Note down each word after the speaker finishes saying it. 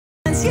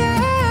it's you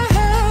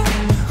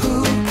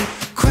who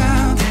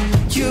crowned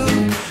you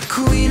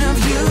queen of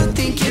you.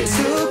 Think you're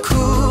too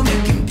cool,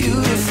 making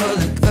beautiful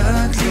look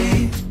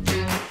ugly.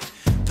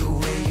 The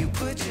way you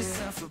put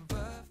yourself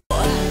above.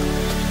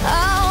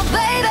 Oh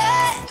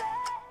baby,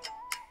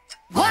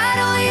 why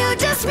don't you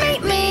just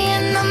meet me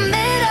in the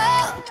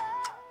middle?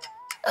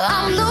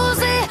 I'm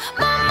losing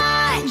my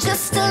mind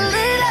just a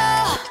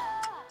little.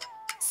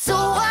 So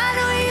why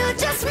don't you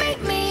just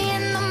meet me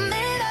in the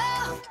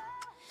middle?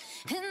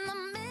 In the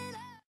middle.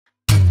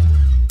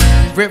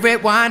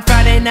 Red wine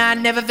Friday night,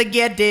 never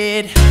forget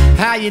it.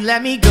 How you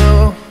let me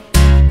go.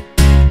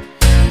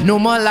 No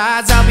more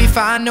lies, I'll be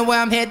fine, know where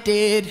I'm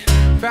headed.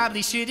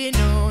 Probably should've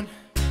known.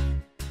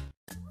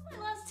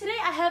 Today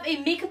I have a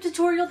makeup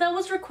tutorial that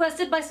was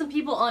requested by some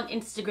people on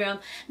Instagram.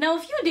 Now a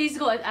few days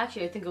ago,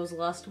 actually I think it was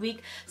last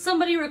week,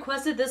 somebody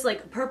requested this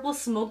like purple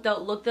smoked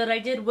out look that I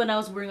did when I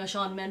was wearing a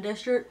Shawn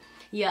Mendes shirt.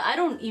 Yeah, I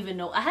don't even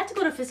know. I had to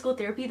go to physical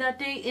therapy that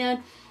day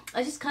and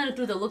I just kind of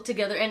threw the look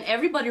together and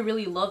everybody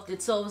really loved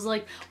it. So I was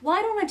like,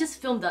 why don't I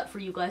just film that for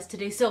you guys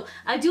today? So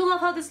I do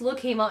love how this look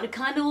came out. It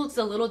kind of looks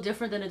a little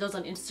different than it does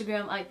on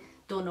Instagram. I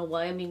don't know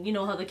why. I mean, you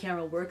know how the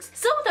camera works.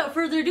 So without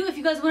further ado, if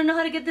you guys want to know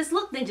how to get this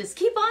look, then just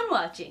keep on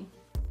watching.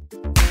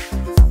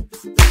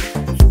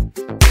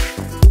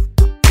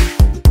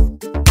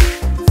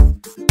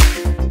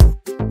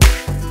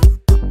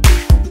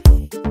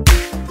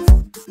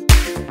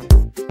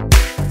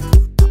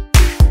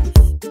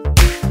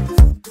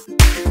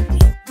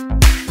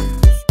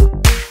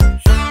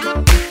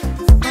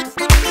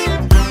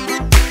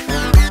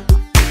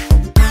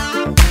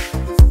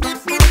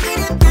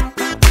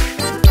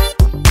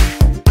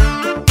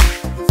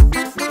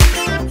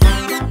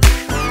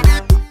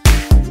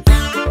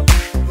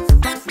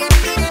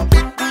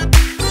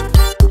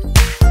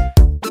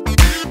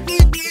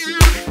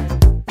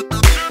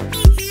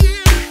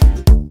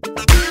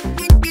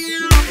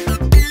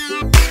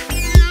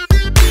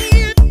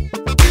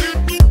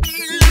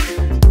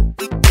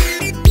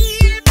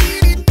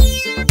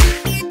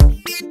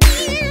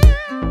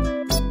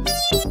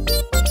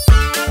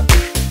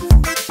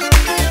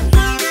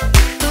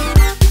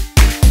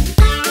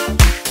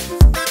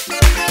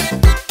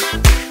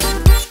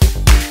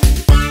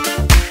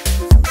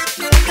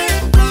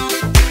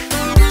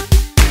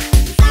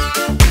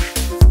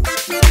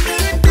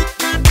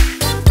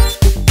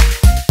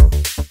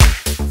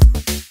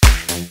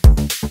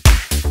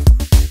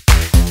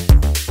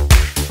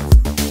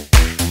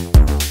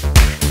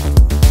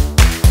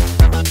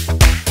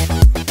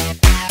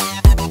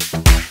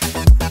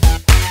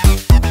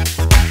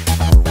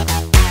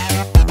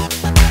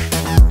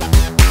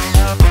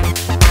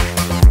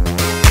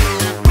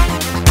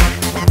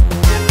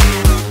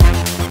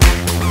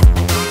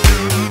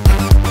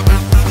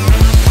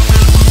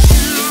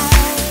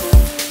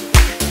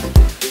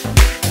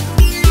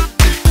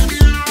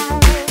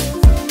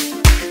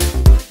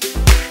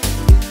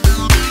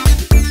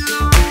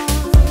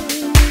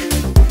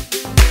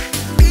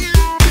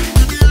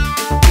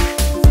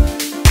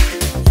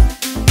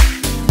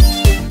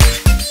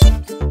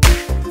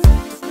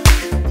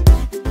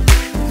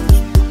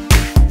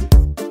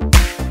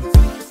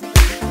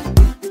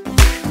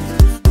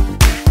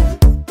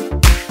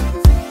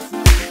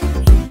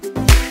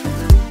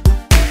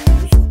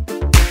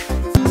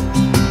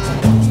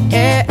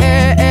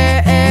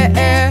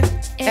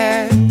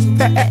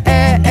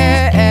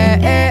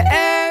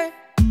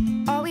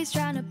 Always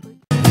trying to put.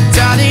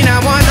 Darling, I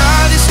want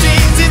all the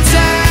strings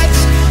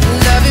attached.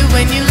 Love it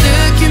when you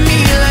look at me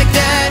like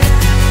that.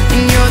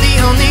 And you're the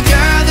only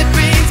girl that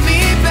brings me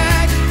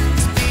back.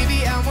 So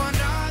baby, I want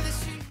all the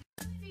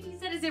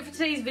strings. That is it for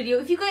today's video.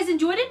 If you guys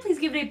enjoyed it, please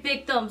give it a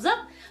big thumbs up.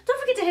 Don't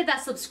forget to hit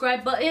that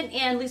subscribe button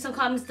and leave some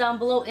comments down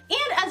below. And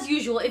as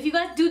usual, if you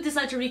guys do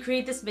decide to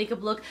recreate this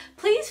makeup look,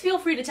 please feel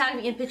free to tag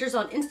me in pictures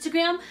on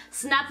Instagram,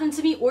 snap them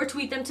to me, or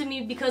tweet them to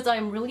me because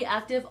I'm really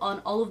active on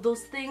all of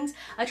those things.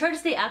 I try to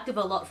stay active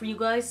a lot for you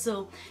guys,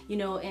 so, you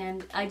know,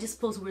 and I just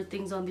post weird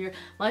things on there.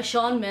 My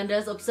Shawn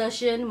Mendes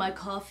obsession, my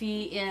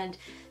coffee, and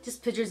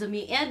just pictures of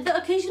me, and the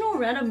occasional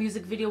random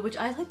music video, which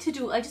I like to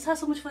do. I just have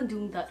so much fun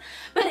doing that.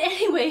 But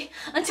anyway,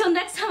 until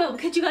next time, I will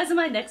catch you guys in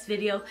my next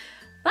video.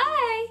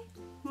 Bye!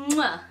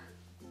 Mwah.